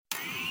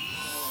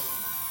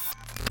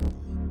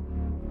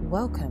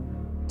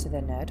Welcome to the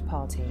Nerd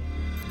Party.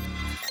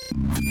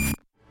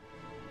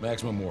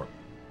 Maximum warp.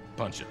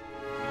 Punch it.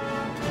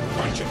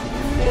 Punch it.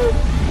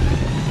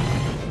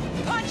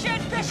 Punch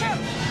it, Bishop!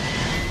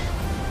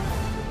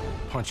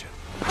 Punch it.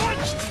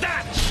 Punch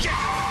that shit!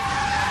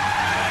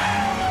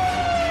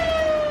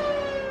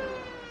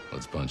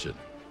 Let's punch it.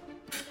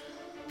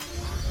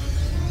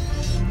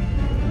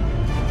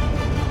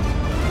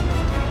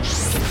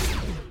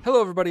 Hello,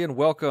 everybody, and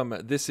welcome.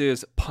 This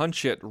is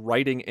Punch It,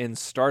 Writing in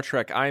Star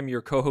Trek. I'm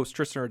your co-host,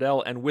 Tristan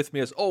Riddell, and with me,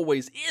 as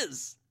always,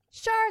 is...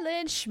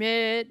 Charlene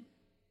Schmidt.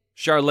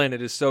 Charlene,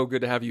 it is so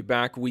good to have you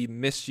back. We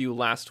missed you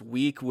last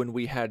week when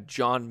we had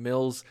John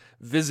Mills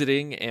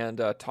visiting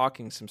and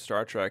talking some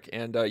Star Trek,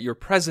 and your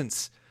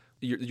presence,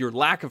 your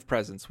lack of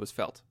presence was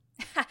felt.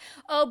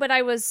 Oh, but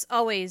I was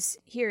always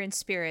here in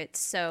spirit,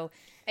 so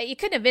you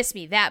couldn't have missed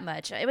me that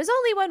much. It was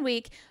only 1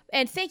 week,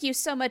 and thank you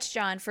so much,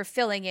 John, for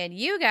filling in.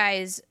 You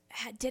guys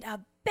did a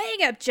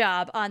bang-up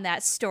job on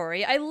that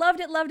story. I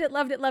loved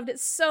it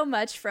so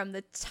much, from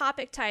the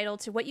topic title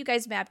to what you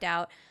guys mapped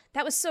out.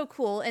 That was so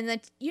cool. And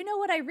then, you know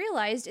what I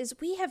realized is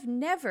we have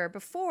never,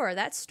 before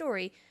that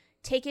story,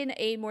 taken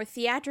a more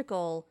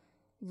theatrical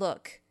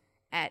look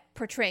at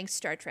portraying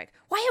Star Trek.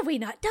 Why have we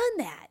not done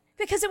that?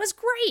 Because it was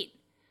great.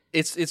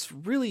 It's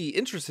really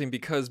interesting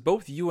because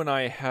both you and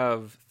I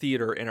have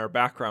theater in our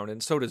background,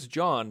 and so does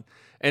John.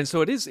 And so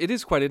it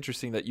is quite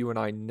interesting that you and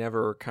I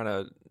never kind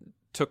of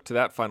took to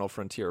that final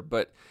frontier.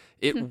 But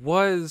it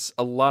was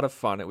a lot of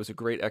fun. It was a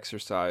great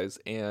exercise,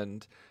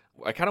 and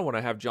I kind of want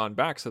to have John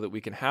back so that we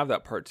can have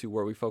that part 2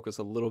 where we focus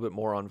a little bit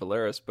more on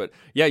Valeris. But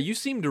yeah, you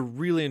seem to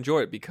really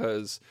enjoy it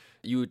because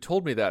you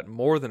told me that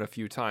more than a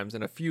few times,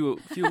 and a few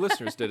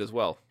listeners did as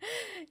well.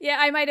 Yeah,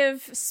 I might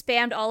have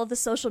spammed all of the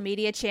social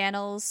media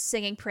channels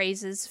singing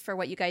praises for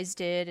what you guys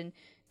did and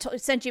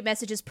sent you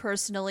messages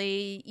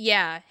personally.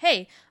 Yeah,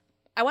 hey,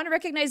 I want to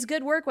recognize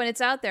good work when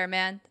it's out there,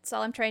 man. That's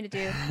all I'm trying to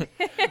do.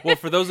 Well,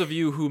 for those of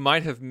you who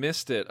might have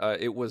missed it,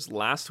 it was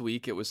last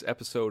week. It was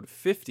episode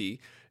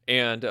 50.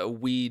 And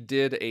we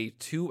did a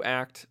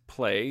 2-act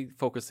play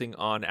focusing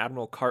on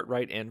Admiral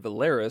Cartwright and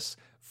Valeris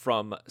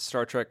from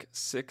Star Trek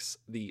VI,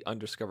 The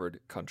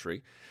Undiscovered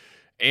Country.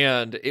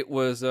 And it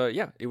was,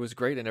 it was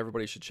great, and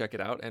everybody should check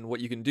it out. And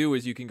what you can do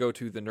is you can go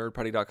to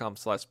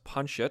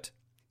thenerdparty.com/punchit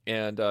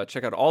and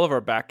check out all of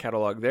our back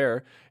catalog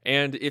there.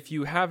 And if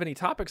you have any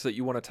topics that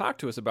you want to talk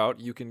to us about,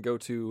 you can go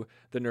to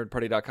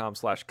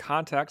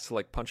thenerdparty.com/contact,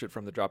 select Punch It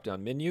from the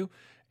drop-down menu,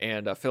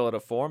 and fill out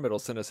a form. It'll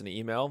send us an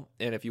email.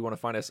 And if you want to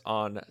find us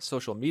on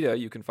social media,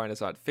 you can find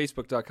us at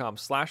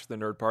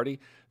facebook.com/thenerdparty,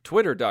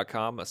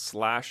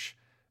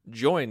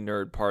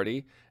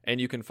 twitter.com/joinnerdparty,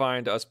 and you can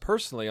find us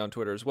personally on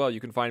Twitter as well.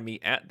 You can find me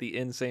at the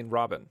Insane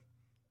Robin.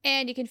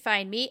 And you can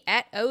find me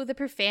at the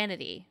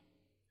Profanity.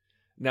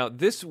 Now,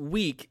 this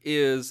week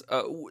is,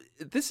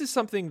 this is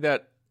something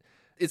that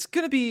it's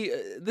going to be,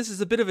 this is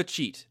a bit of a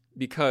cheat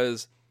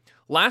because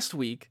last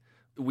week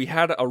we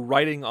had a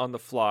writing on the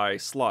fly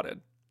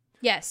slotted.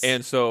 Yes.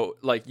 And so,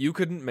 like, you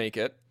couldn't make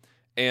it.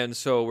 And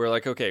so we're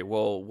like, okay,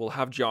 well, we'll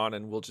have John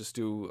and we'll just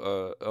do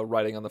a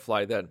writing on the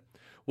fly then.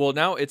 Well,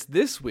 now it's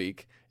this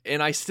week,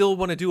 and I still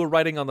want to do a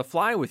writing on the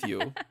fly with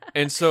you.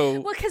 And so...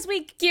 Well, because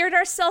we geared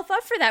ourselves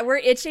up for that. We're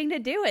itching to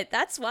do it.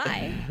 That's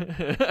why.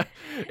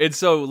 And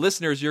so,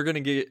 listeners, you're gonna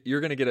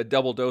get a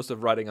double dose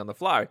of writing on the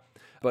fly,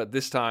 but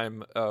this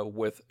time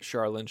with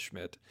Charlene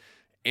Schmidt.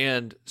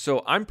 And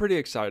so I'm pretty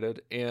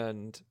excited,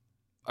 and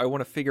I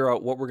want to figure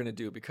out what we're going to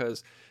do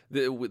because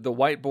the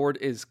whiteboard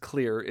is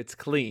clear. It's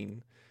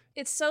clean.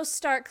 It's so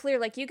stark clear.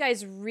 Like, you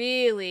guys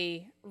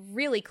really,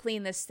 really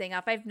clean this thing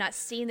up. I've not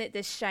seen it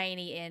this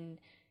shiny in,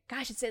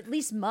 gosh, it's at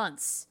least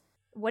months.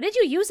 What did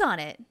you use on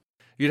it?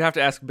 You'd have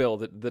to ask Bill,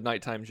 the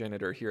nighttime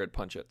janitor here at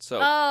Punch It. So.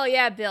 Oh,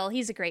 yeah, Bill.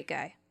 He's a great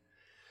guy.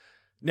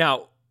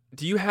 Now,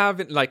 do you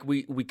have, like,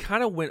 we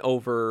kind of went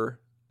over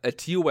a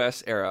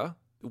TOS era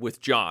with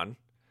John.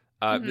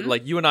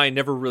 Like, you and I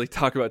never really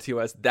talk about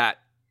TOS that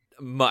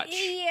much.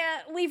 Yeah,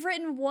 we've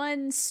written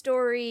one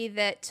story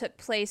that took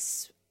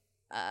place,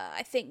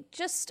 I think,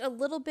 just a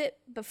little bit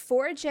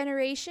before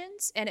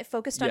Generations, and it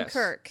focused on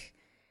Kirk.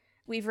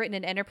 We've written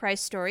an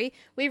Enterprise story.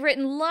 We've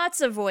written lots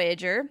of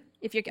Voyager,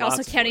 if you're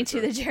also counting To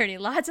the Journey.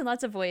 Lots and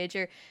lots of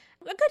Voyager.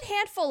 A good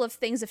handful of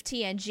things of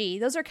TNG.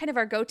 Those are kind of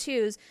our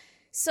go-tos.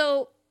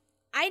 So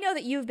I know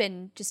that you've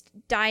been just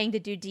dying to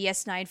do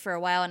DS9 for a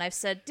while, and I've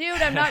said,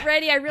 dude, I'm not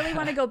ready. I really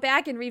want to go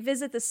back and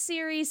revisit the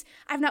series.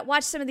 I've not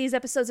watched some of these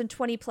episodes in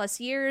 20-plus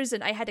years,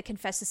 and I had to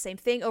confess the same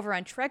thing over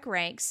on Trek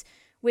Ranks,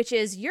 which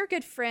is your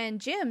good friend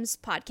Jim's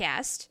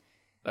podcast.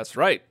 That's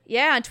right.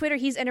 Yeah, on Twitter,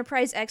 he's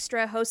Enterprise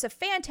Extra, hosts a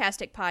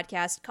fantastic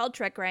podcast called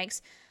Trek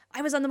Ranks.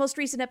 I was on the most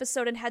recent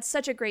episode and had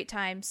such a great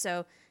time,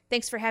 so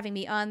thanks for having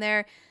me on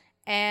there.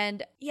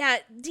 And yeah,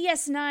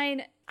 DS9,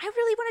 I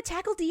really want to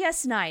tackle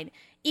DS9.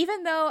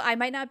 Even though I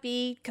might not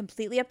be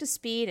completely up to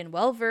speed and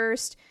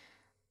well-versed,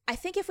 I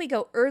think if we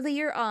go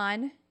earlier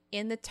on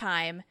in the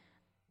time,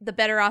 the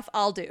better off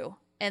I'll do.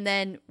 And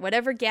then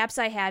whatever gaps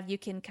I have, you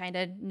can kind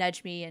of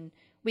nudge me and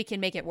we can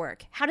make it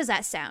work. How does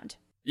that sound?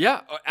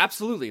 Yeah,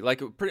 absolutely.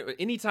 Like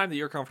any time that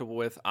you're comfortable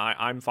with,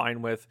 I'm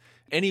fine with.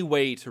 Any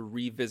way to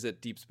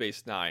revisit Deep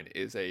Space Nine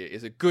is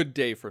a good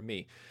day for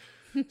me.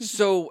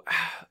 So,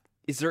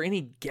 is there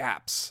any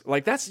gaps?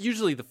 Like that's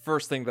usually the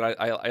first thing that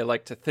I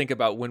like to think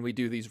about when we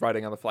do these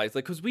writing on the fly. It's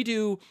like because we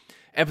do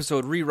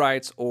episode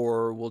rewrites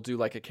or we'll do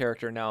like a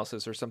character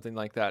analysis or something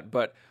like that.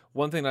 But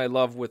one thing I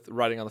love with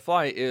writing on the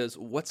fly is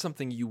what's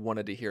something you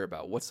wanted to hear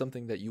about? What's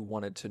something that you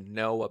wanted to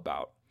know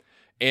about?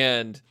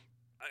 And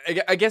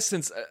I guess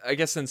since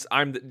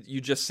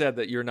you just said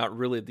that you're not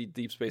really the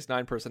Deep Space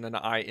Nine person and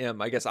I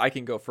am, I guess I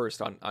can go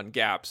first on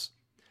gaps.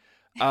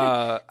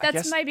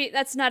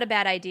 That's not a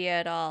bad idea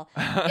at all.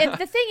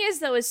 The thing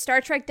is, though, is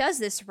Star Trek does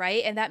this,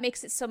 right? And that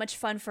makes it so much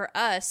fun for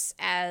us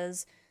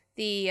as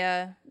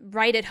the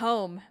right at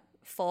home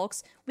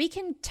folks. We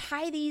can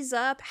tie these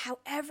up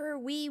however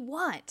we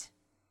want.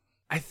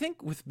 I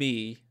think with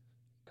me,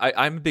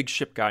 I'm a big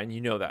ship guy, and you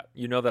know that.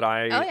 You know that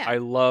I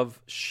love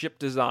ship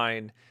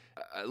design.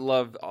 I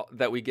love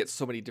that we get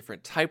so many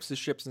different types of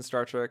ships in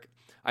Star Trek.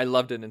 I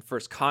loved it in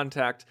First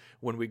Contact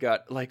when we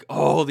got like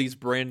all these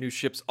brand new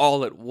ships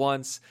all at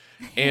once.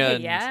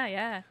 And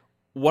yeah.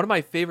 One of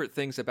my favorite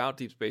things about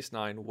Deep Space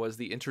Nine was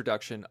the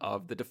introduction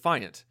of the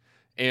Defiant.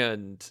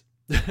 And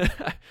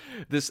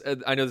this,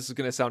 I know this is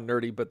going to sound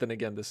nerdy, but then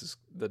again, this is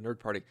the nerd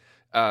party.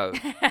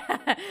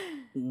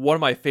 One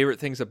of my favorite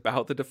things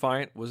about the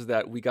Defiant was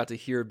that we got to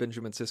hear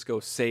Benjamin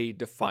Sisko say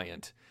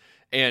Defiant.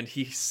 And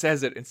he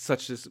says it in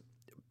such this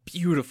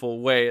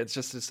beautiful way. It's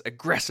just this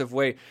aggressive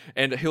way,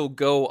 and he'll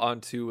go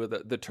onto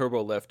the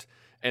turbo lift,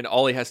 and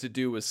all he has to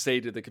do is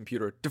say to the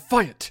computer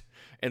Defiant,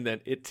 and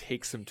then it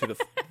takes him to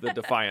the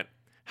Defiant.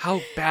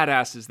 How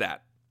badass is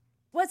that?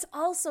 What's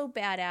also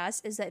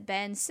badass is that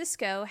Ben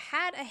Sisko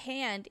had a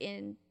hand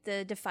in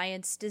the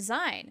Defiant's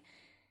design.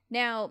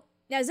 Now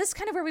is this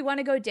kind of where we want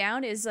to go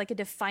down, is like a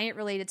Defiant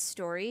related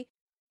story?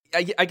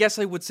 I guess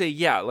I would say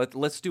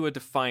let's do a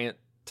Defiant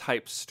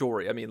type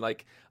story. I mean,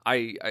 like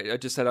I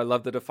just said, I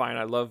love the Defiant.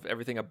 I love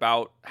everything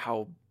about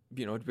how,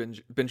 you know,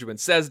 Benjamin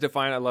says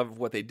Defiant. I love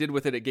what they did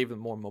with it. It gave them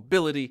more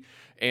mobility,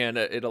 and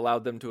it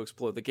allowed them to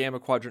explore the Gamma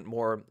Quadrant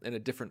more in a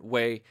different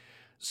way.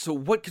 So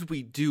what could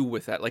we do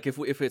with that? Like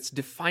if it's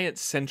Defiant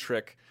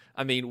centric,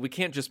 I mean, we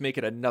can't just make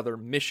it another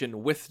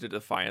mission with the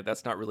Defiant.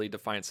 That's not really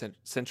Defiant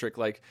centric.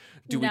 Like,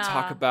 do we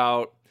talk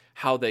about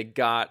how they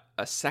got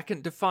a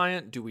second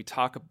Defiant? Do we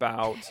talk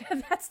about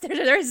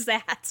there's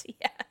that?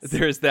 Yes,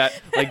 there's that.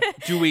 Like,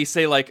 do we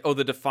say like, oh,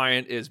 the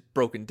Defiant is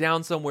broken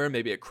down somewhere,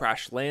 maybe it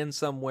crash lands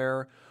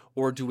somewhere,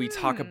 or do we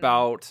talk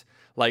about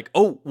like,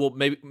 oh, well,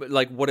 maybe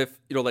like what if,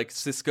 you know, like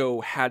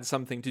Sisko had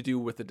something to do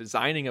with the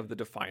designing of the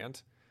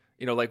Defiant?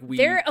 You know, like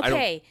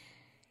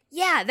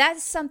yeah,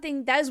 that's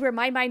something, that is where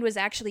my mind was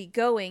actually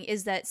going,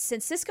 is that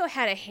since Sisko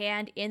had a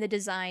hand in the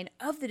design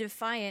of the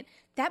Defiant,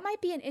 that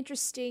might be an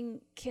interesting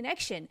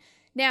connection.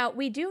 Now,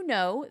 we do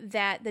know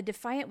that the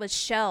Defiant was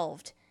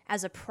shelved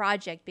as a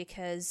project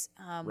because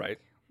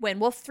when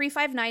Wolf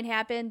 359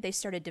 happened, they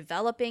started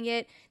developing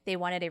it. They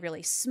wanted a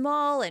really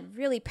small and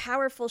really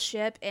powerful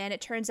ship, and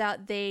it turns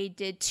out they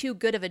did too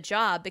good of a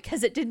job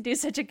because it didn't do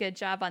such a good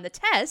job on the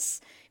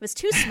tests. It was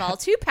too small,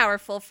 too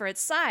powerful for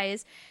its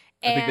size.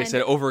 I think they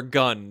said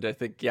overgunned. I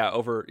think,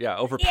 overpowered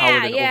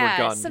and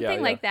overgunned.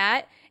 Something like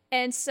that.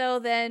 And so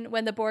then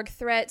when the Borg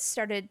threat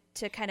started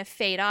to kind of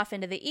fade off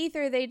into the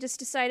ether, they just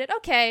decided,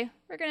 okay,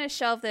 we're going to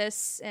shelve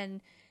this.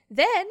 And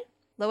then,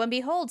 lo and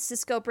behold,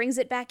 Sisko brings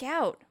it back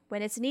out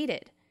when it's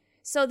needed.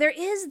 So there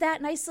is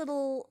that nice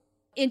little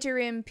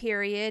interim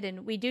period,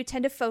 and we do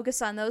tend to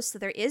focus on those, so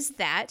there is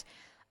that.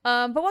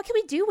 But what can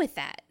we do with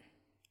that?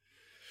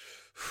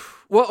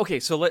 Well,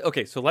 that's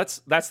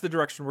the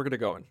direction we're going to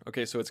go in.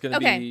 Okay, so it's going to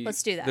be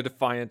let's do that. The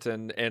Defiant,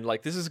 and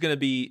like this is going to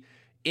be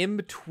in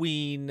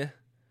between.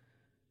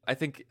 I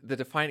think the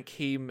Defiant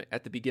came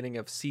at the beginning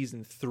of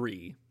season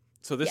 3,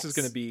 so this is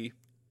going to be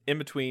in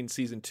between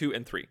season 2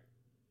 and 3.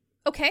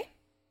 Okay,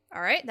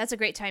 all right, that's a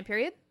great time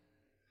period.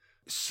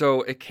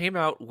 So it came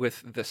out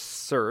with The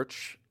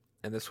Search,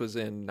 and this was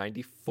in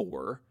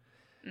 94.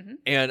 Mm-hmm.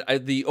 And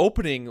the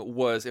opening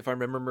was, if I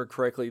remember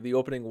correctly, the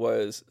opening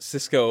was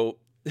Sisko,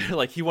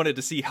 like he wanted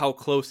to see how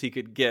close he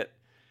could get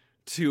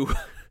to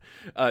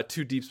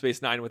Deep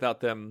Space Nine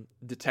without Deep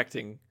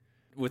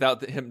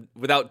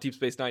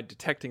Space Nine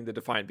detecting the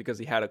Defiant, because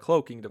he had a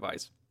cloaking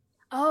device.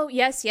 Oh,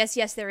 yes.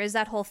 There is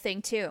that whole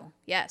thing too.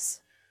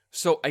 Yes.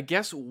 So I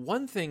guess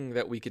one thing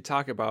that we could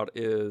talk about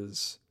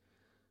is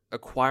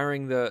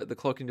acquiring the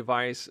cloaking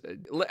device.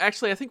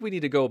 Actually, I think we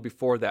need to go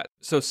before that.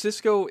 So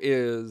Sisko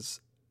is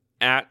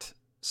at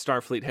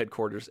Starfleet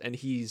headquarters, and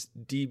he's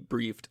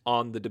debriefed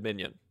on the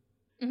Dominion.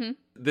 Mm-hmm.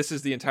 This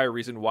is the entire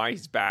reason why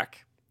he's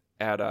back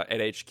at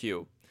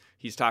HQ.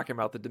 He's talking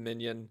about the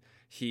Dominion.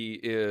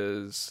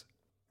 He's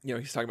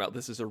talking about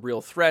this is a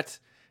real threat,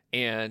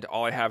 and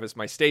all I have is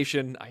my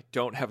station. I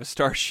don't have a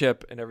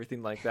starship and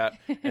everything like that.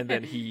 And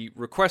then he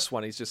requests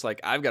one. He's just like,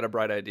 I've got a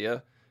bright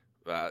idea.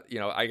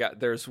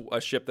 There's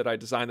a ship that I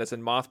designed that's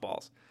in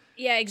mothballs.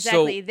 Yeah,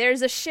 exactly. So,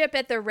 there's a ship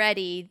at the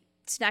ready.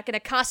 It's not going to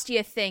cost you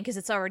a thing because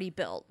it's already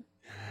built.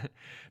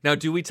 Now,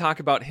 do we talk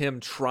about him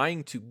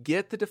trying to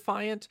get the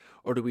Defiant,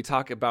 or do we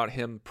talk about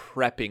him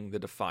prepping the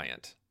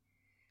Defiant?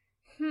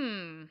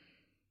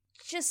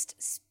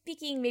 Just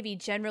speaking maybe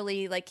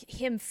generally, like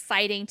him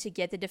fighting to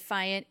get the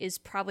Defiant is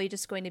probably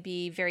just going to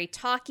be very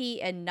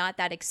talky and not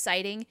that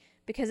exciting,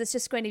 because it's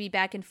just going to be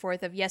back and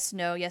forth of yes,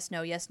 no, yes,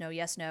 no, yes, no,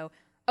 yes, no.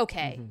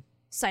 Okay,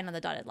 sign on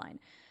the dotted line.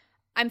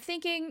 I'm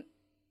thinking,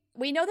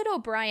 we know that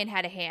O'Brien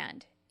had a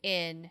hand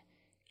in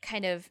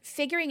kind of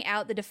figuring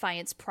out the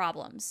Defiant's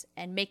problems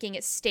and making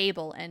it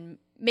stable and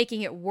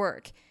making it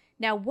work.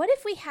 Now, what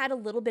if we had a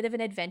little bit of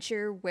an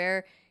adventure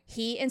where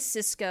he and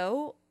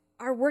Sisko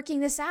are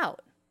working this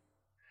out?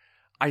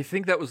 I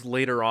think that was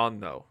later on,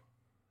 though.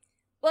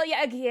 Well,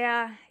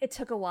 yeah, it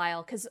took a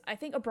while, because I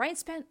think O'Brien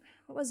spent,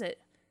 what was it?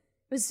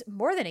 It was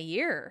more than a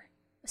year.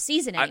 A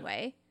season,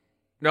 anyway.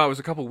 No, it was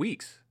a couple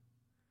weeks.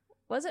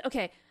 Was it?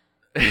 Okay.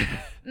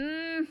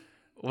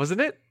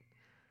 Wasn't it?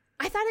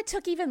 I thought it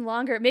took even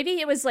longer.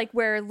 Maybe it was like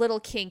where little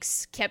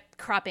kinks kept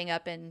cropping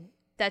up, and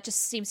that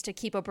just seems to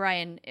keep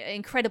O'Brien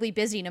incredibly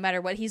busy no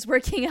matter what he's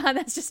working on.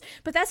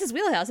 But that's his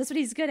wheelhouse. That's what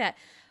he's good at.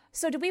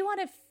 So do we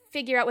want to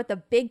figure out what the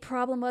big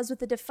problem was with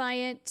the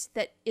Defiant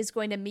that is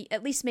going to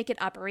at least make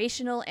it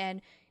operational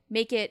and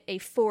make it a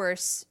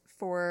force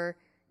for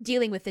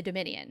dealing with the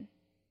Dominion?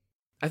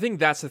 I think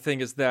that's the thing,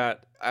 is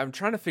that I'm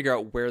trying to figure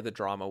out where the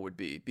drama would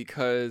be,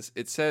 because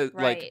it says,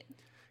 right.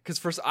 Because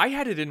first I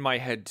had it in my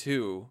head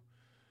too.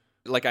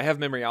 Like, I have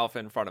Memory Alpha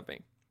in front of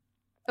me.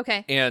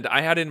 Okay. And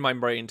I had in my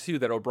brain, too,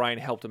 that O'Brien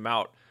helped him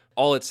out.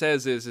 All it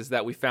says is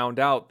that we found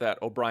out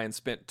that O'Brien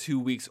spent 2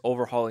 weeks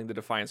overhauling the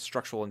Defiant's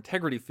structural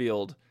integrity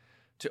field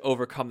to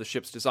overcome the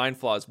ship's design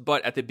flaws.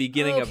 But at the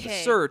beginning of the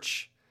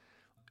search,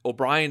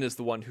 O'Brien is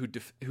the one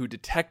who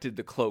detected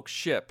the cloaked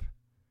ship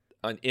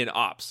in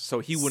ops. So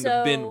he wouldn't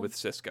have been with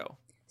Sisko.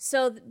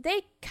 So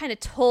they kind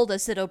of told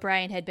us that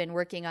O'Brien had been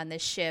working on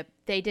this ship.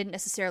 They didn't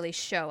necessarily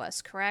show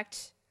us,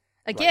 correct?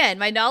 Again,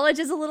 my knowledge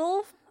is a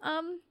little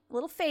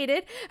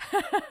faded,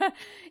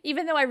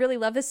 even though I really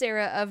love this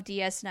era of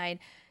DS9.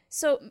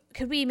 So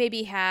could we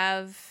maybe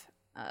have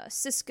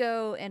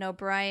Sisko and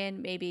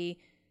O'Brien maybe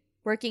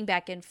working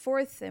back and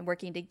forth and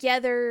working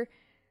together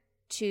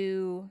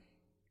to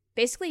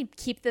basically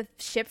keep the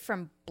ship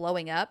from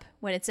blowing up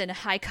when it's in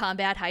high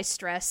combat, high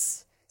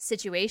stress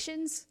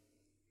situations?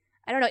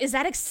 I don't know. Is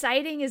that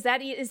exciting? Is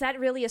that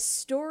really a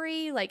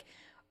story? Like,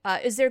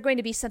 is there going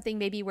to be something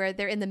maybe where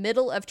they're in the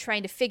middle of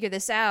trying to figure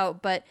this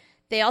out, but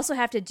they also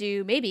have to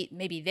do,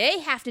 maybe they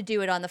have to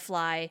do it on the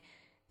fly.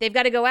 They've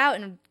got to go out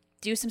and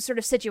do some sort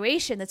of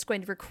situation that's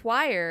going to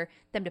require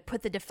them to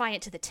put the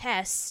Defiant to the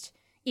test,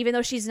 even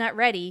though she's not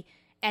ready,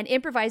 and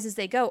improvise as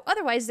they go.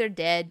 Otherwise, they're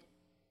dead.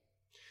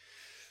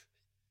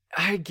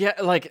 I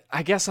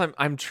guess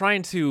I'm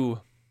trying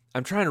to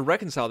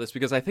reconcile this,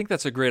 because I think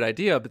that's a great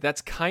idea, but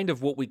that's kind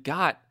of what we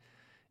got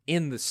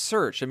in the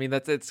search. I mean,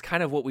 that's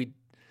kind of what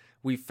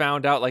we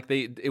found out. Like,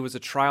 it was a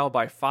trial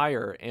by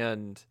fire,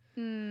 and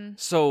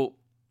so.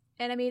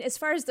 And I mean, as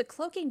far as the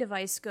cloaking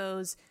device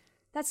goes,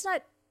 that's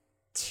not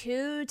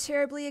too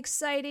terribly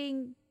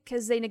exciting,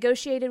 because they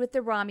negotiated with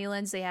the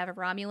Romulans. They have a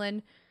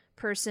Romulan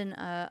person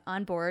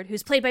on board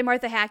who's played by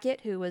Martha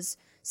Hackett, who was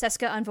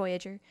Seska on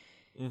Voyager.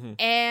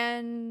 Mm-hmm.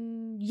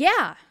 And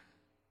yeah,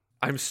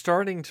 I'm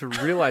starting to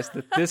realize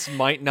that this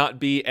might not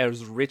be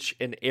as rich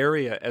an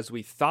area as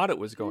we thought it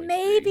was going to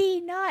be. Maybe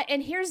not.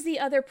 And here's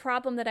the other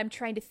problem that I'm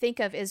trying to think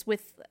of is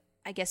with,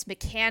 I guess,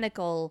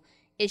 mechanical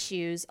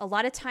issues. A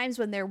lot of times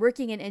when they're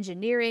working in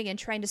engineering and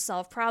trying to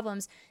solve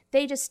problems,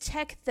 they just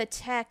tech the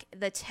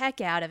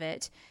tech out of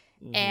it.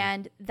 Mm-hmm.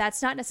 And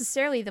that's not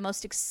necessarily the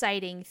most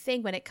exciting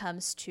thing when it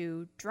comes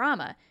to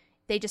drama.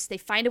 They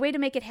find a way to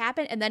make it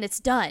happen, and then it's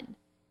done.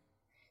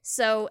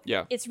 So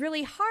It's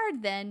really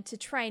hard then to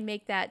try and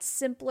make that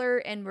simpler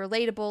and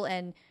relatable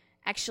and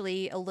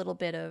actually a little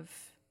bit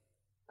of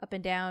up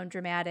and down,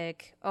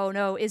 dramatic. Oh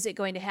no, is it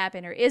going to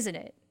happen or isn't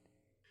it?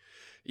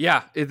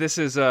 Yeah, this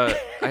is wow,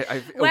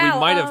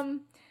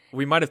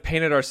 we might have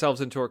painted ourselves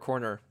into a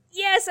corner.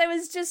 Yes, I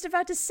was just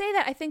about to say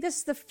that. I think this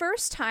is the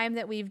first time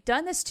that we've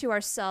done this to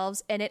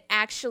ourselves, and it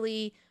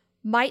actually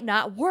might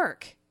not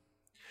work.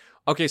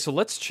 Okay, so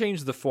let's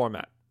change the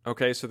format.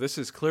 Okay, so this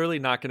is clearly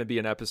not going to be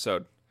an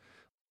episode.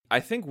 I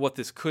think what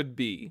this could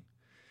be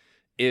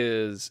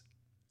is,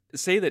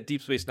 say that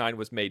Deep Space Nine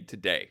was made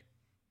today.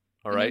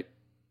 All right?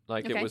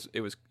 Like, okay.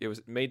 It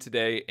was made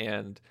today,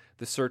 and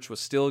the search was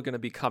still going to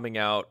be coming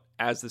out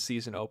as the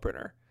season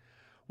opener.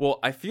 Well,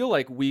 I feel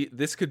like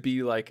this could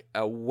be like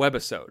a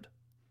webisode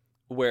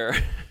where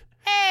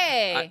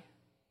hey,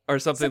 or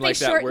something like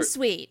that, short and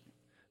sweet.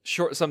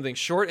 Something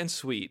short and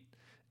sweet.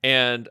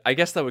 And I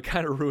guess that would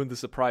kind of ruin the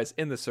surprise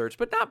in the search,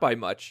 but not by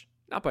much.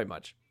 Not by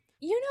much.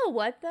 You know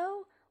what,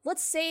 though?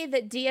 Let's say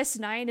that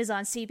DS9 is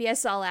on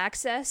CBS All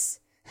Access.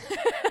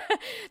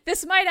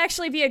 This might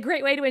actually be a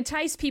great way to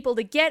entice people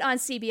to get on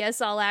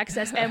CBS All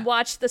Access and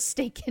watch the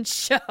stinking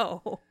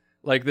show.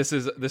 Like, this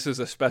is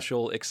a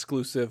special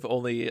exclusive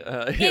only.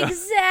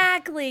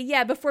 Exactly.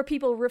 Yeah, before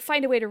people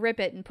find a way to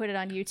rip it and put it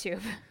on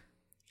YouTube.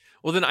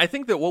 Well, then I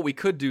think that what we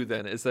could do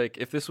then is like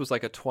if this was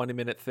like a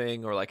 20-minute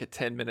thing or like a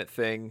 10-minute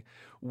thing,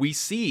 we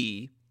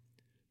see,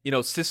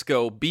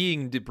 Sisko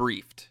being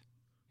debriefed.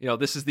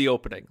 This is the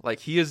opening. Like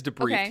he is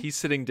debriefed. Okay. He's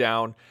sitting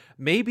down.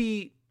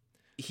 Maybe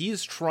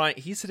he's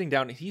sitting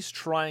down and he's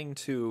trying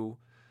to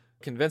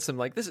convince him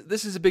like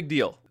this is a big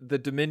deal. The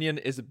Dominion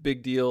is a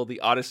big deal. The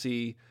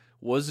Odyssey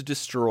was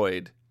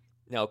destroyed.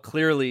 Now,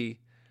 clearly,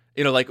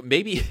 like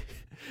maybe,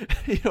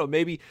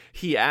 maybe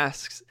he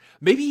asks,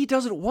 maybe he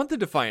doesn't want the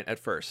Defiant at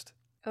first.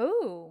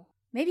 Oh,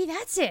 maybe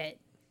that's it.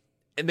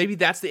 And maybe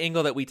that's the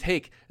angle that we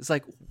take. It's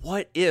like,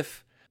 what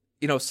if,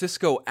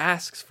 Sisko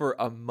asks for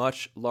a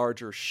much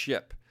larger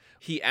ship?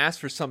 He asks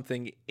for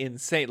something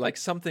insane, like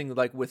something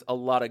like with a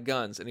lot of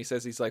guns. And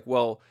he's like,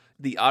 well,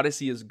 the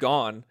Odyssey is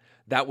gone.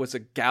 That was a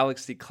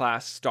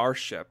Galaxy-class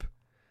starship.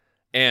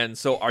 And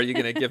so are you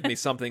going to give me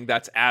something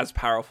that's as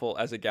powerful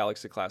as a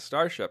Galaxy-class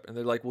starship? And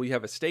they're like, well, you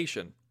have a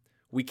station.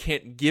 We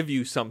can't give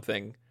you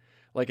something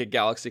like a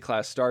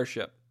Galaxy-class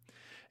starship.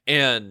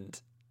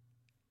 And,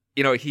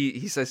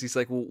 he says, he's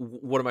like, well,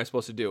 what am I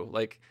supposed to do?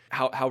 Like,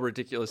 how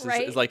ridiculous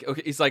right? is like,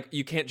 okay, he's like,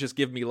 you can't just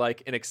give me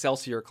like an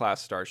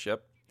Excelsior-class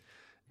starship.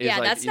 Yeah,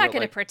 like, that's not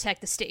going to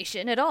protect the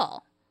station at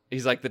all.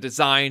 He's like, the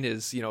design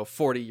is,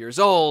 40 years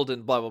old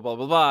and blah, blah, blah,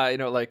 blah,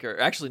 blah, or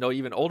actually, no,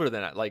 even older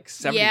than that, like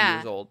 70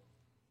 years old.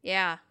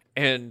 Yeah.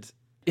 And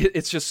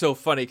it's just so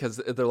funny because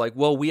they're like,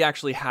 well, we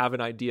actually have an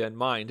idea in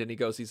mind. And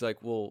he's like,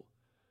 well,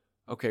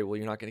 okay, well,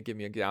 you're not going to give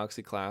me a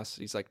Galaxy class.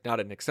 He's like, not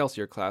an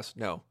Excelsior class.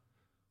 No,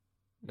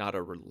 not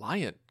a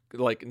Reliant,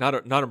 like not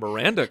a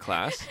Miranda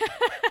class.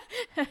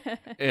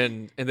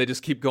 and they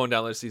just keep going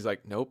down this. He's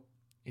like, nope.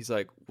 He's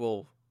like,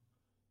 well,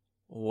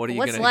 what are you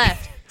What's gonna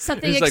left?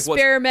 Something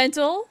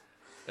experimental?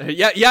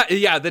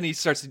 Yeah. Then he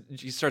starts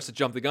to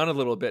jump the gun a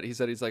little bit.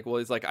 He's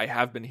like, I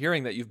have been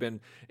hearing that you've been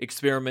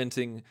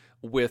experimenting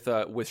with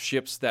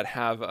ships that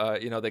have,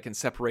 they can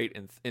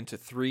separate into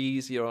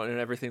threes, and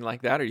everything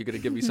like that. Are you going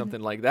to give me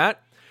something like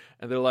that?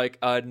 And they're like,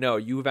 no,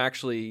 you've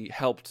actually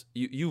helped.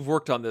 You've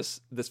worked on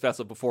this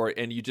vessel before,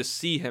 and you just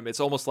see him. It's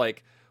almost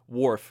like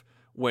Worf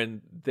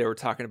when they were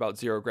talking about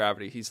zero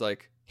gravity. He's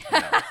like, no.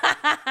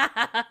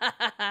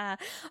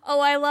 Oh,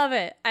 I love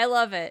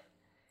it.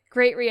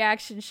 Great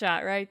reaction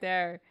shot right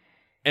there.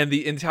 And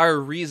the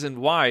entire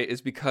reason why is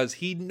because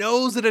he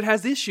knows that it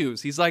has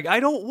issues. He's like, I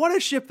don't want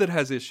a ship that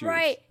has issues.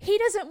 Right. He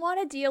doesn't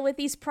want to deal with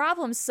these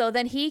problems. So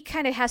then he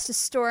kind of has to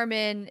storm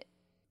in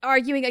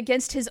arguing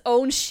against his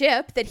own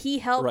ship that he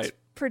helped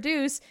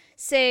produce,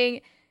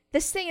 saying,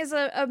 this thing is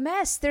a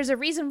mess. There's a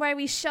reason why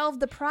we shelved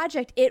the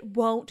project. It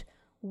won't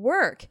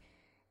work.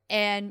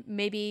 And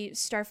maybe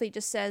Starfleet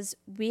just says,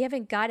 we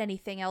haven't got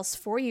anything else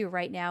for you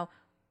right now.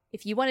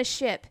 If you want a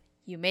ship,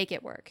 you make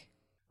it work.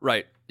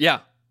 Right. Yeah.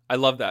 I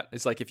love that.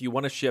 It's like, if you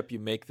want a ship, you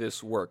make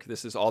this work.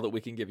 This is all that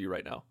we can give you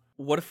right now.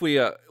 What if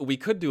we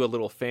could do a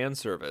little fan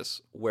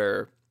service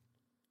where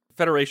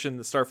Federation,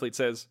 the Starfleet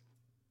says,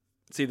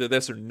 it's either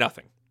this or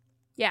nothing.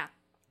 Yeah.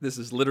 This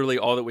is literally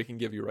all that we can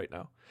give you right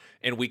now.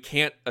 And we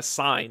can't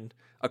assign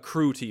a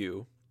crew to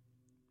you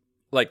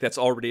like that's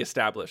already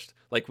established.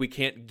 Like, we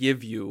can't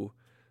give you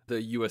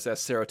the USS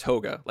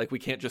Saratoga. Like, we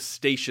can't just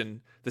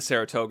station the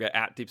Saratoga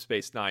at Deep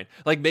Space Nine.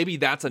 Like, maybe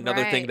that's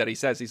another thing that he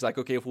says. He's like,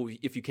 okay,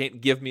 if you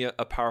can't give me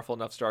a powerful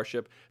enough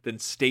starship, then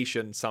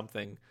station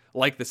something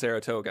like the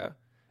Saratoga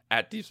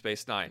at Deep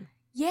Space Nine.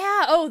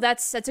 Yeah. Oh,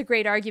 that's a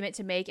great argument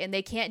to make. And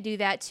they can't do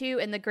that too.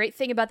 And the great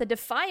thing about the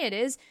Defiant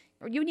is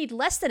you need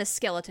less than a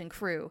skeleton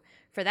crew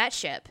for that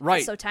ship. Right.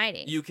 It's so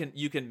tiny. You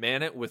can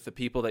man it with the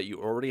people that you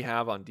already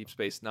have on Deep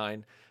Space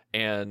Nine.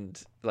 And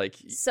like,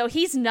 so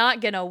he's not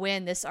gonna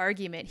win this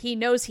argument. He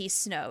knows he's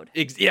snowed.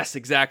 Yes,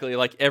 exactly.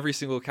 Like, every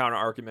single counter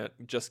argument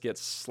just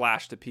gets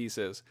slashed to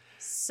pieces.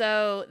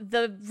 So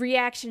the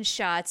reaction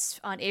shots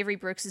on Avery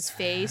Brooks's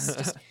face,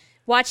 just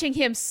watching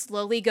him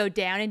slowly go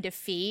down in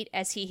defeat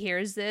as he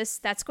hears this,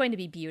 that's going to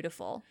be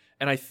beautiful.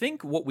 And I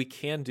think what we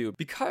can do,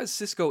 because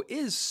Sisko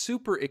is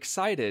super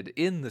excited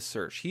in the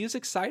search, he is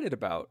excited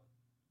about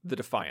the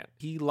Defiant.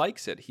 He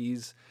likes it.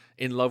 He's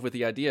in love with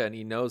the idea, and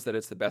he knows that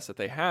it's the best that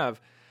they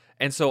have.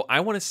 And so I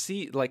want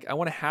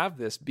to have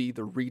this be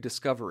the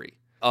rediscovery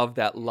of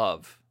that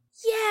love.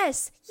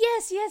 Yes.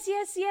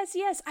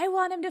 I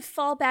want him to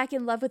fall back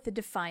in love with the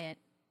Defiant.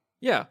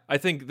 Yeah, I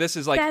think this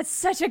is like... That's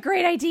such a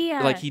great idea.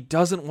 Like, he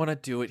doesn't want to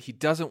do it. He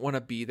doesn't want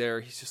to be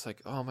there. He's just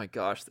like, oh my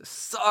gosh, this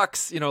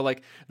sucks.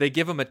 Like, they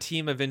give him a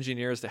team of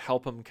engineers to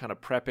help him kind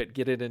of prep it,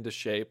 get it into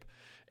shape.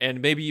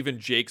 And maybe even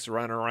Jake's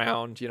running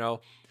around,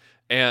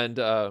 and...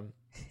 and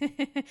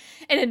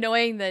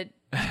annoying the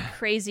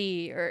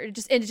crazy, or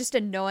just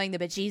annoying the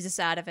bejesus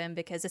out of him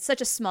because it's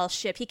such a small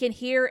ship. He can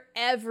hear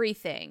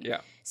everything.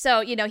 Yeah. So,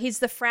 he's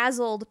the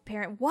frazzled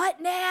parent. What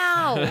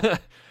now?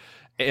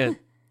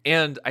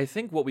 And I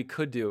think what we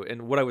could do,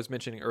 and what I was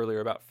mentioning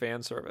earlier about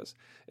fan service,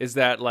 is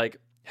that, like,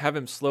 have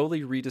him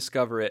slowly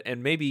rediscover it,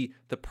 and maybe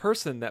the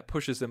person that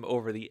pushes him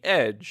over the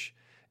edge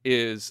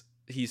is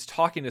he's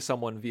talking to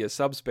someone via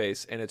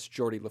subspace, and it's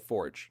Geordi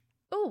LaForge.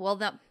 Oh, well,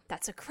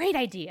 that's a great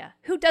idea.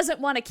 Who doesn't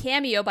want a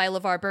cameo by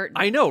LeVar Burton?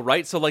 I know,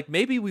 right? So, like,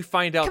 maybe we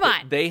find out Come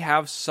that on. they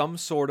have some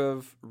sort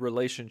of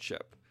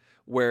relationship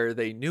where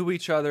they knew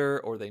each other,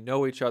 or they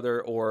know each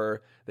other,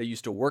 or they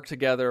used to work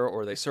together,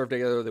 or they served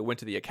together, or they went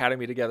to the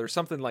academy together,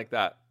 something like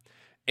that.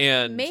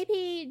 And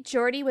maybe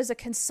Geordi was a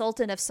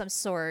consultant of some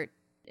sort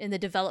in the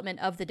development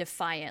of the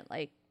Defiant.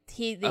 Like,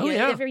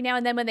 every now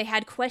and then when they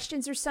had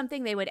questions or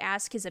something, they would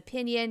ask his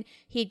opinion.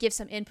 He'd give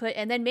some input.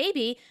 And then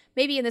maybe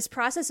in this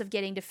process of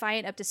getting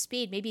Defiant up to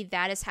speed, maybe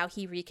that is how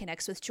he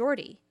reconnects with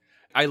Geordi.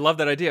 I love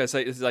that idea. It's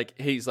like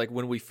he's like,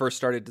 when we first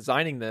started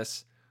designing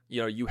this,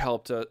 you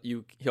helped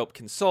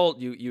consult,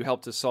 you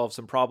helped to solve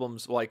some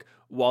problems, like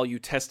while you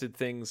tested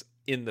things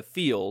in the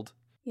field.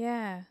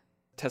 Yeah.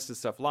 Tested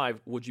stuff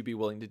live. Would you be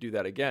willing to do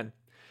that again?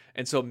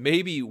 And so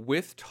maybe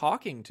with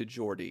talking to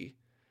Geordi,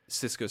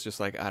 Sisko's just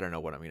like, I don't know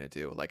what I'm going to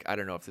do. Like, I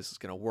don't know if this is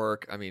going to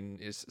work. I mean,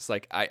 it's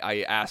like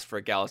I asked for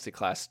a Galaxy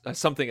class,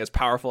 something as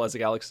powerful as a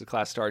Galaxy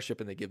class starship,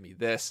 and they give me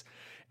this.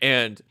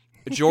 And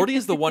Geordi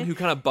is the one who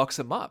kind of bucks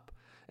him up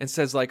and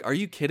says, like, are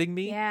you kidding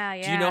me?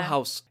 Yeah. Do you know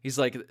how... He's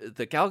like,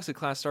 the Galaxy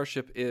class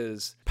starship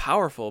is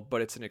powerful,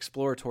 but it's an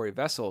exploratory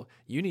vessel.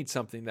 You need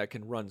something that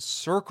can run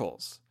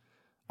circles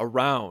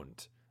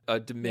around a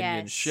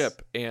Dominion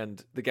ship,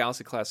 and the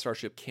Galaxy class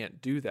starship can't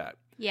do that.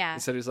 Yeah.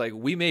 Instead, he's like,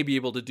 we may be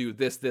able to do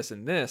this, this,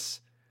 and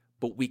this,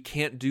 but we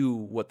can't do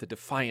what the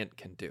Defiant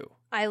can do.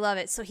 I love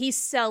it. So he's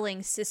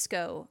selling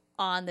Sisko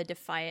on the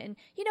Defiant. And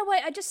you know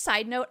what?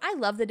 Side note, I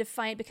love the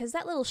Defiant because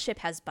that little ship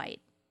has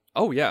bite.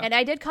 Oh, yeah. And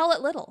I did call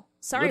it little.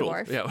 Sorry,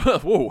 Worf. Yeah.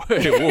 Whoa.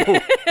 Hey, whoa.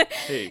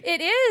 Hey.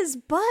 It is,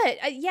 but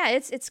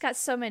it's got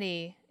so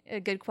many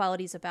good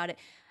qualities about it.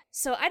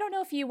 So I don't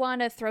know if you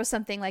want to throw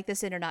something like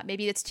this in or not.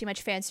 Maybe it's too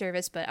much fan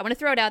service, but I want to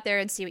throw it out there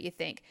and see what you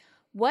think.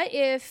 What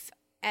if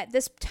at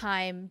this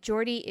time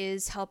Geordi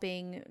is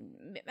helping,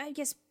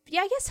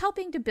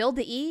 helping to build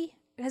the E?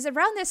 Because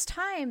around this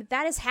time,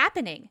 that is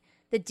happening.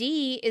 The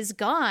D is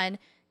gone.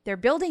 They're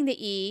building the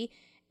E.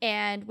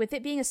 And with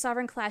it being a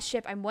Sovereign class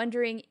ship, I'm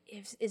wondering,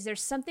 is there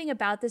something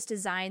about this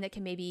design that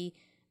can maybe,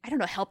 I don't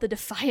know, help the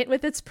Defiant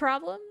with its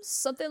problems?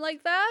 Something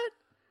like that?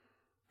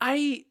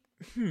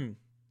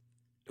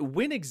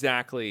 When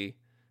exactly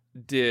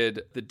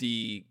did the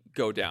D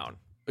go down?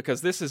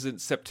 Because this is in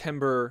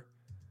September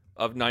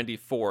of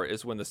 94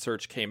 is when the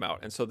search came out.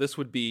 And so this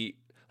would be,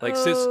 like,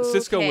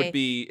 Sisko would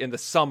be in the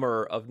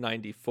summer of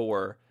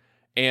 94.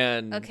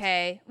 And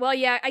okay. Well,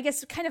 yeah, I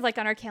guess kind of like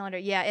on our calendar.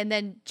 Yeah. And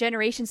then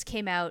Generations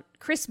came out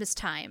Christmas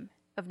time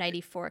of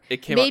 94.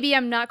 Maybe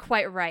I'm not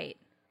quite right.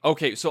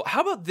 Okay. So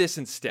how about this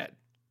instead?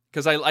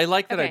 Because I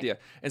like that idea.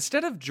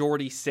 Instead of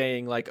Geordi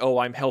saying, like, oh,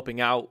 I'm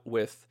helping out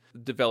with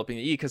developing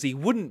the E, because he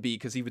wouldn't be,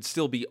 because he would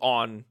still be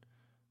on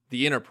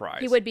the Enterprise.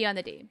 He would be on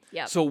the D.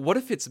 Yeah. So what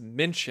if it's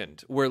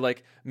mentioned where,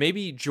 like,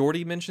 maybe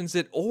Geordi mentions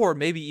it, or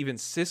maybe even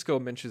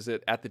Sisko mentions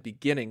it at the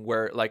beginning,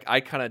 where, like, I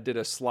kind of did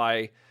a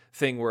sly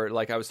thing where,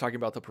 like, I was talking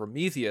about the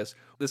Prometheus.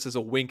 This is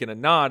a wink and a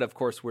nod. Of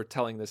course, we're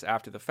telling this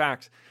after the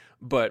fact,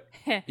 but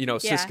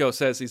Sisko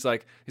says, he's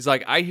like,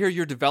 I hear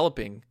you're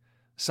developing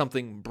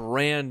something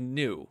brand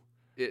new.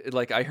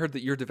 Like, I heard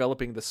that you're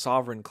developing the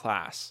Sovereign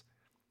class.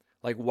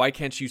 Like, why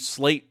can't you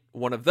slate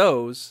one of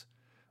those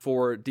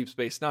for Deep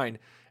Space Nine?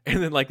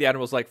 And then, like, the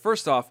Admiral's like,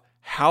 first off,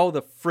 how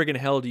the friggin'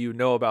 hell do you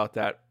know about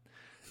that?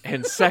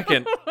 And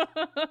second,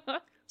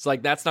 it's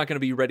like, that's not going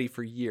to be ready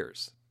for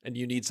years, and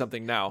you need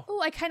something now.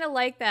 Oh, I kind of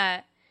like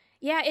that.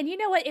 Yeah, and you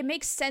know what? It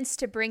makes sense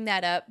to bring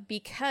that up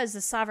because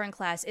the Sovereign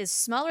class is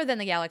smaller than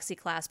the Galaxy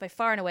class by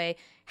far and away,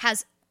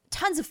 has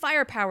tons of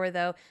firepower,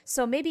 though,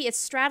 so maybe it's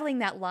straddling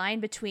that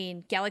line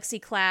between Galaxy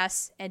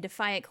class and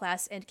Defiant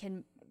class, and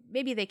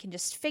maybe they can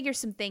just figure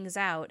some things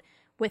out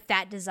with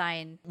that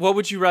design. What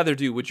would you rather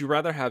do? Would you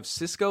rather have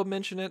Sisko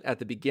mention it at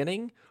the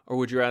beginning, or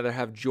would you rather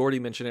have Geordi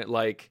mention it,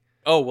 like,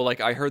 oh, well, like,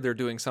 I heard they're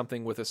doing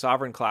something with a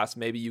Sovereign class,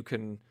 maybe you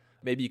can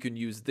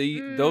use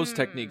those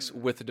techniques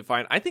with the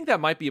Defiant? I think that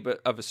might be a bit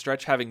of a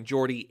stretch, having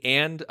Geordi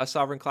and a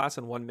Sovereign class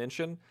in one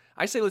mention.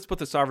 I say let's put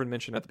the Sovereign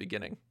mention at the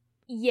beginning.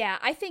 Yeah,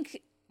 I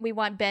think we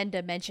want Ben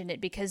to mention it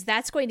because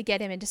that's going to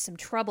get him into some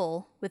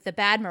trouble with the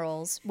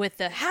Badmirals, with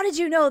the, how did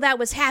you know that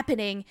was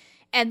happening?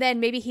 And then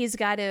maybe he's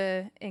got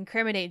to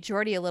incriminate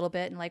Geordi a little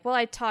bit and, like, well,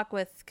 I talked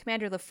with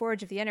Commander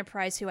LaForge of the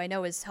Enterprise, who I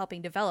know is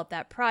helping develop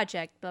that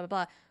project, blah, blah,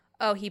 blah.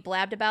 Oh, he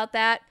blabbed about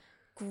that?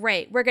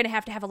 Great. We're going to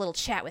have a little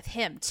chat with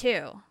him,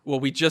 too. Well,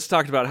 we just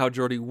talked about how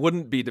Geordi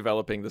wouldn't be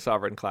developing the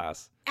Sovereign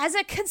class. As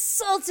a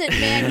consultant,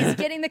 man, he's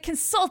getting the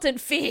consultant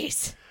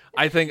fees.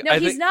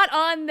 He's not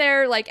on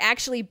there, like,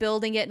 actually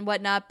building it and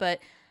whatnot, but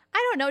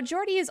I don't know.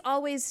 Geordi is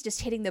always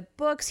just hitting the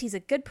books. He's a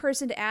good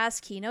person to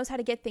ask. He knows how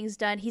to get things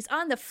done. He's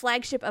on the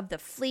flagship of the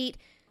fleet.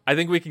 I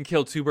think we can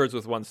kill two birds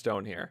with one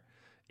stone here.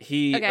 So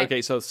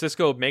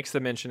Sisko makes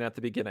the mention at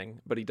the beginning,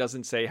 but he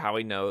doesn't say how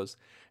he knows.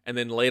 And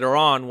then later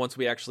on, once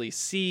we actually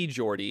see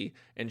Geordi,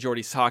 and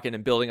Geordi's talking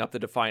and building up the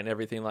Defiant and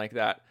everything like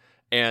that,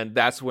 and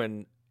that's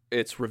when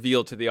it's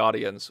revealed to the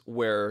audience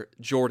where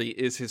Geordi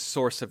is his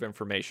source of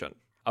information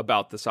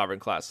about the Sovereign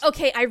class.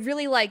 Okay, I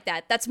really like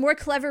that. That's more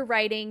clever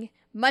writing,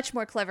 much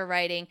more clever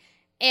writing.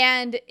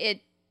 And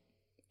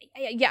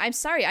I'm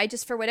sorry. I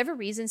just, for whatever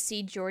reason,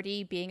 see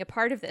Geordi being a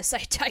part of this. I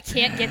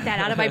can't get that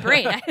out of my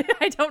brain.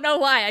 I don't know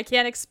why. I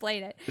can't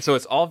explain it. So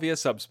it's all via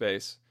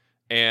subspace,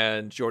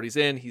 and Geordi's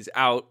in, he's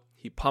out,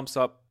 he pumps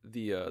up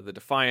the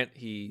Defiant.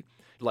 He,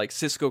 like,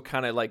 Sisko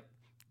kind of, like,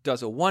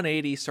 does a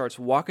 180, starts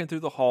walking through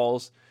the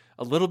halls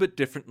a little bit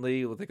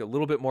differently, with, like, a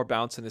little bit more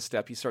bounce in his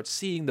step. He starts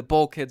seeing the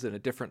bulkheads in a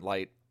different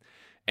light,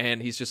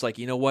 and he's just like,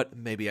 you know what?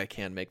 Maybe I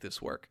can make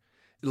this work.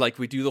 Like,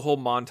 we do the whole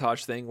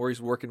montage thing where he's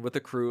working with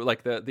the crew,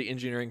 like the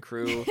engineering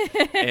crew,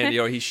 and,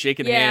 you know, he's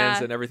shaking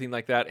hands and everything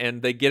like that,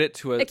 and they get it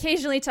to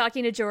occasionally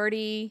talking to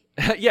Geordi.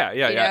 yeah.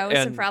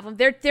 It's a problem.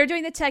 They're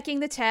doing the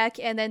tech,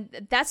 and then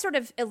that sort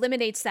of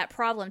eliminates that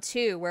problem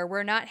too, where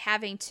we're not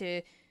having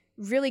to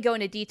really go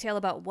into detail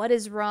about what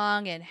is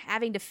wrong and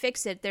having to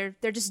fix it.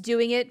 They're just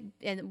doing it,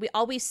 and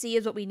all we see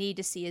is what we need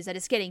to see, is that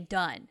it's getting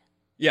done.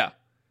 Yeah,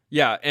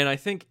 and I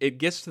think it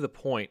gets to the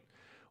point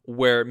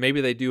where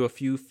maybe they do a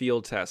few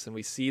field tests and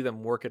we see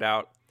them work it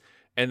out,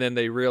 and then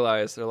they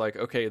realize, they're like,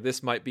 okay,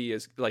 this might be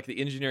like,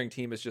 the engineering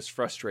team is just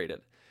frustrated,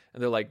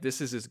 and they're like,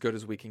 this is as good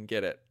as we can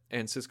get it.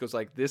 And Sisko's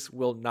like, this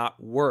will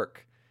not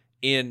work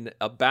in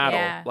a battle.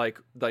 Yeah.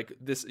 Like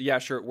this, yeah,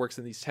 sure, it works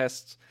in these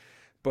tests,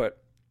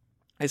 but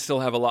I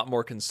still have a lot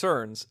more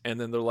concerns. And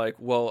then they're like,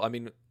 well, I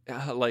mean,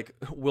 like,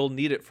 we'll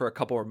need it for a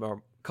couple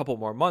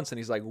more months. And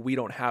he's like, we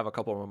don't have a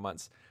couple more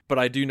months, but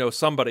I do know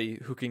somebody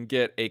who can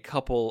get a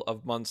couple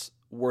of months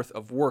worth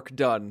of work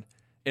done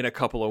in a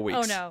couple of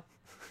weeks. Oh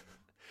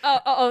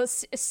no.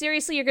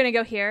 Seriously, you're gonna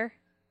go here?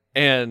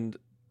 And,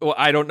 well,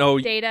 I don't know.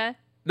 Data?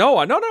 No.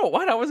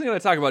 What? I wasn't going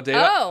to talk about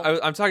Data. Oh.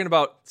 I'm talking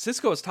about,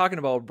 Sisko is talking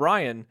about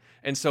O'Brien,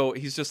 and so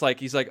he's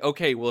like,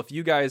 okay, well, if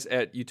you guys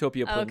at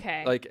Utopia,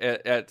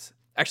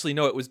 actually,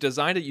 no, it was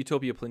designed at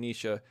Utopia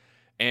Planitia,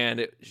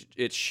 and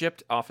it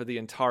shipped off of the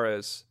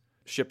Antares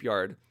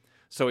shipyard.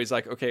 So he's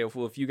like, okay,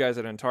 if you guys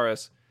at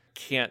Antares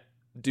can't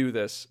do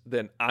this,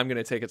 then I'm going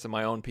to take it to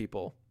my own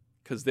people,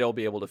 because they'll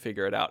be able to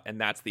figure it out. And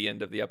that's the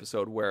end of the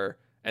episode,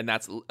 and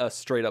that's a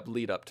straight up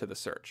lead up to the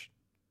search.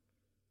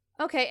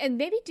 Okay, and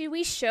maybe do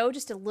we show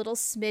just a little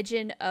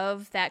smidgen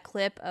of that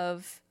clip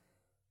of,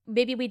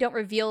 maybe we don't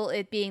reveal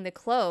it being the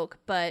cloak,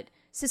 but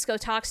Sisko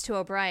talks to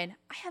O'Brien,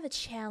 I have a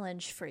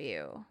challenge for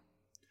you.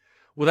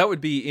 Well, that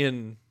would be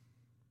in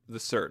the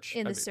search.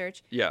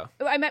 Search. Yeah.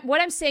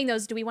 What I'm saying, though,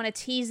 is do we want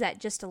to tease that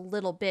just a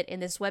little bit in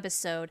this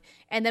webisode,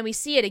 and then we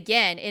see it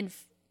again in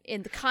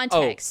the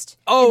context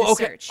in the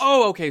okay. search.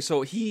 Oh, okay.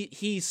 So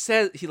he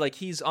says,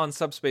 he's on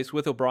subspace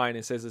with O'Brien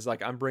and says,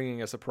 like, I'm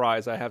bringing a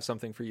surprise. I have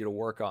something for you to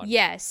work on.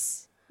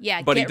 Yes.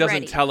 Yeah, but he doesn't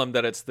ready. tell him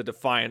that it's the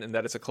Defiant and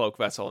that it's a cloak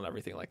vessel and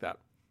everything like that.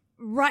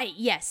 Right,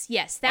 yes.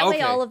 That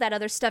way all of that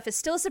other stuff is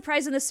still a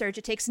surprise in the search.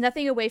 It takes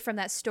nothing away from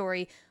that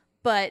story.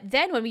 But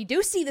then when we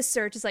do see the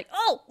search, it's like,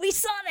 oh, we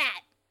saw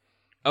that.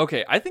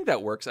 Okay, I think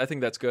that works. I think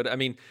that's good. I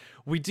mean,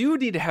 we do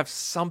need to have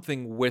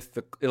something with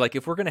like,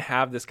 if we're going to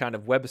have this kind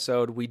of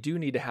webisode, we do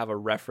need to have a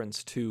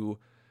reference to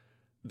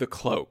the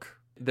cloak.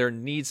 There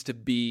needs to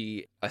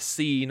be a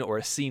scene or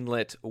a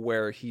scenelet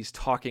where he's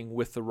talking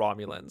with the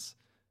Romulans.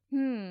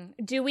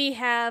 Do we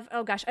have,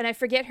 oh gosh, and I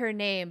forget her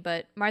name,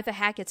 but Martha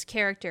Hackett's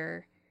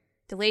character,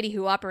 the lady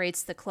who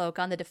operates the cloak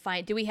on the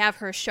Defiant, do we have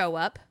her show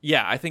up?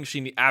 Yeah, I think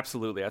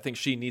absolutely. I think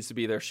she needs to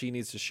be there. She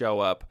needs to show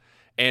up.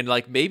 And,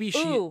 like, maybe she...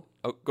 Ooh,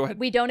 oh, go ahead.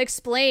 We do not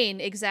explain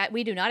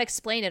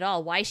at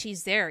all why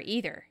she's there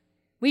either.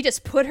 We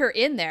just put her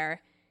in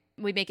there.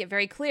 We make it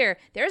very clear.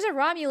 There's a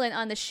Romulan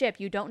on the ship.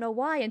 You don't know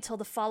why until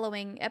the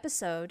following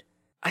episode.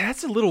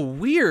 That's a little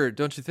weird,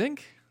 don't you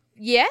think?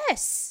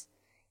 Yes.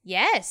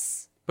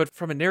 But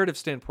from a narrative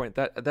standpoint,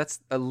 that's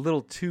a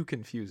little too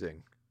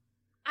confusing.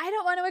 I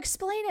don't want to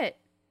explain it.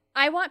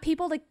 I want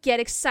people to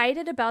get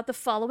excited about the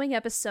following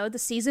episode, the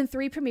season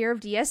 3 premiere of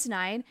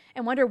DS9,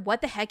 and wonder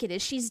what the heck it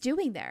is she's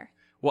doing there.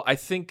 Well, I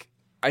think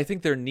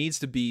there needs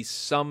to be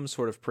some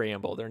sort of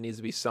preamble. There needs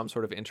to be some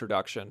sort of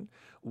introduction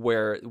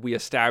where we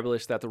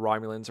establish that the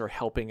Romulans are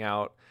helping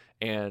out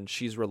and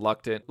she's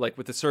reluctant, like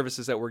with the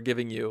services that we're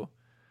giving you,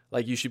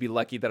 like, you should be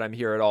lucky that I'm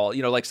here at all.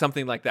 You know, like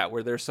something like that,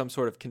 where there's some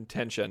sort of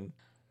contention.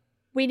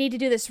 We need to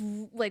do this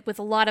like with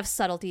a lot of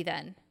subtlety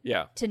then.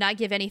 Yeah. To not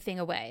give anything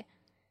away.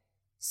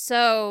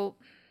 So,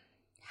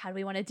 how do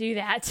we want to do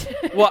that?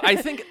 Well, I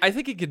think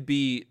it could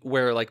be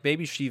where, like,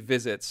 maybe she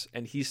visits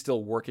and he's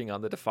still working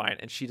on the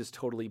Defiant and she just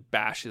totally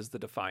bashes the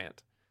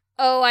Defiant.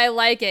 Oh, I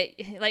like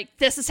it. Like,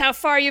 this is how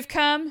far you've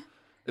come?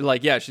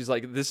 Like, yeah, she's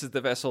like, this is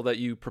the vessel that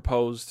you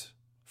proposed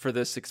for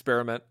this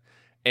experiment.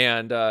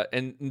 And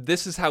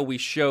this is how we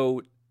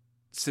show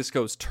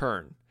Sisko's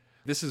turn.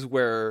 This is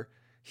where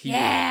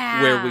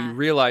where we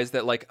realize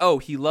that, like, oh,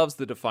 he loves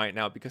the Defiant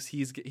now because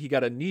he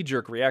got a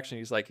knee-jerk reaction.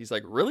 He's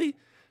like, really?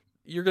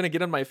 You're going to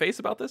get in my face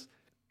about this?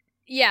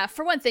 Yeah,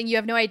 for one thing, you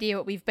have no idea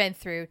what we've been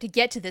through to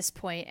get to this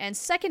point. And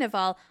second of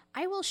all,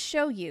 I will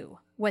show you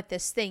what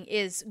this thing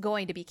is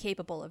going to be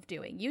capable of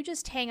doing. You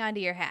just hang on to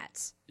your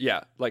hats.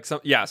 Yeah,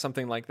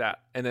 something like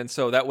that. And then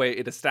so that way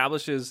it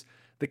establishes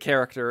the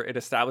character. It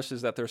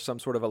establishes that there's some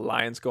sort of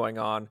alliance going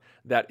on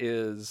that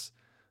is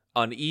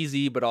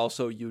uneasy, but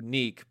also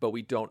unique, but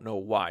we don't know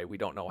why. We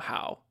don't know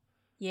how.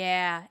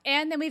 Yeah.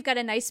 And then we've got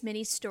a nice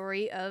mini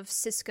story of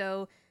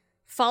Sisko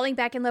falling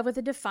back in love with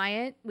the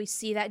Defiant. We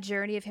see that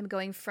journey of him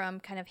going from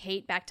kind of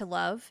hate back to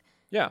love.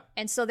 Yeah.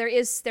 And so there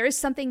is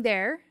something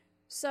there.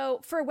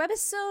 So for a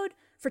webisode,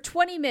 for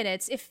 20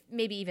 minutes, if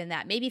maybe even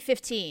that, maybe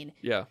 15,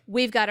 yeah,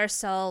 we've got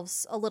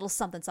ourselves a little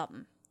something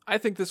something. I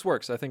think this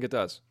works. I think it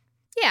does.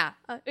 Yeah.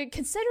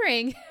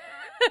 Considering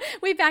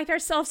we backed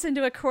ourselves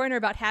into a corner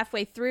about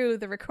halfway through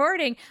the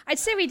recording, I'd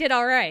say we did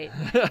all right.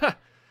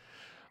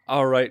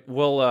 All right.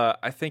 Well,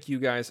 I thank you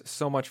guys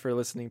so much for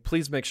listening.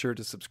 Please make sure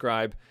to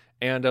subscribe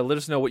and let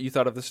us know what you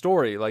thought of the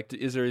story. Like,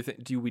 is there anything,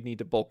 do we need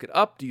to bulk it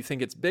up? Do you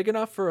think it's big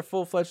enough for a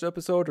full-fledged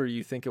episode, or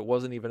you think it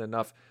wasn't even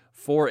enough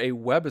for a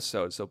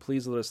webisode? So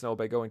please let us know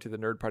by going to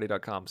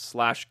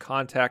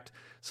thenerdparty.com/contact,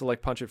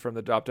 select Punch It from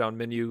the drop-down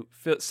menu,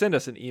 send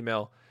us an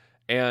email.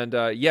 And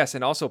yes,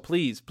 and also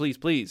please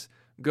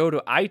go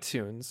to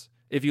iTunes.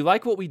 If you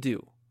like what we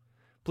do,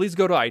 please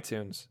go to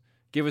iTunes,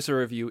 give us a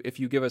review.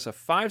 If you give us a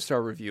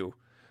 5-star review,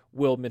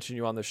 we'll mention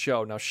you on the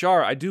show. Now,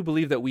 Char, I do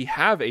believe that we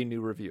have a new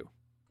review.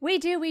 We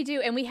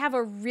do. And we have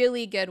a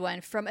really good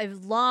one from a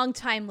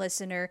long-time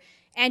listener,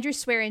 Andrew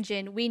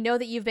Swearingen. We know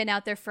that you've been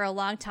out there for a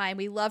long time.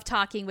 We love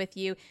talking with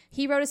you.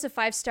 He wrote us a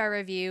 5-star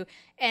review,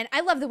 and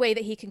I love the way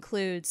that he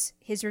concludes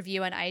his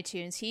review on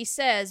iTunes. He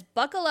says,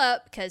 buckle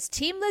up, because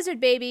Team Lizard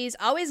Baby's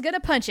always going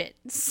to punch it.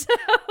 So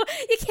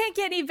you can't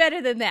get any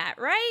better than that,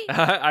 right?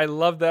 I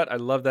love that.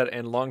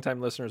 And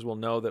longtime listeners will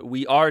know that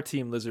we are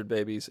Team Lizard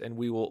Babies, and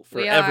we will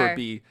forever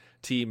be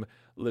Team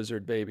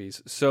Lizard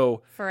Babies.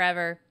 So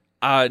forever.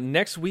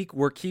 Next week,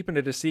 we're keeping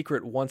it a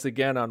secret once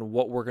again on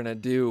what we're going to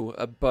do.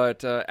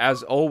 But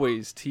as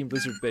always, Team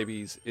Lizard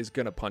Babies is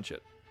going to punch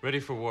it. Ready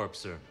for warp,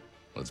 sir.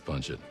 Let's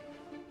punch it.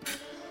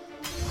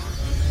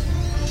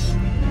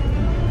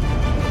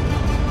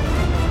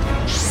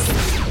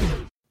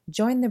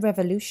 Join the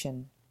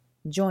revolution.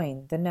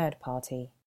 Join the Nerd Party.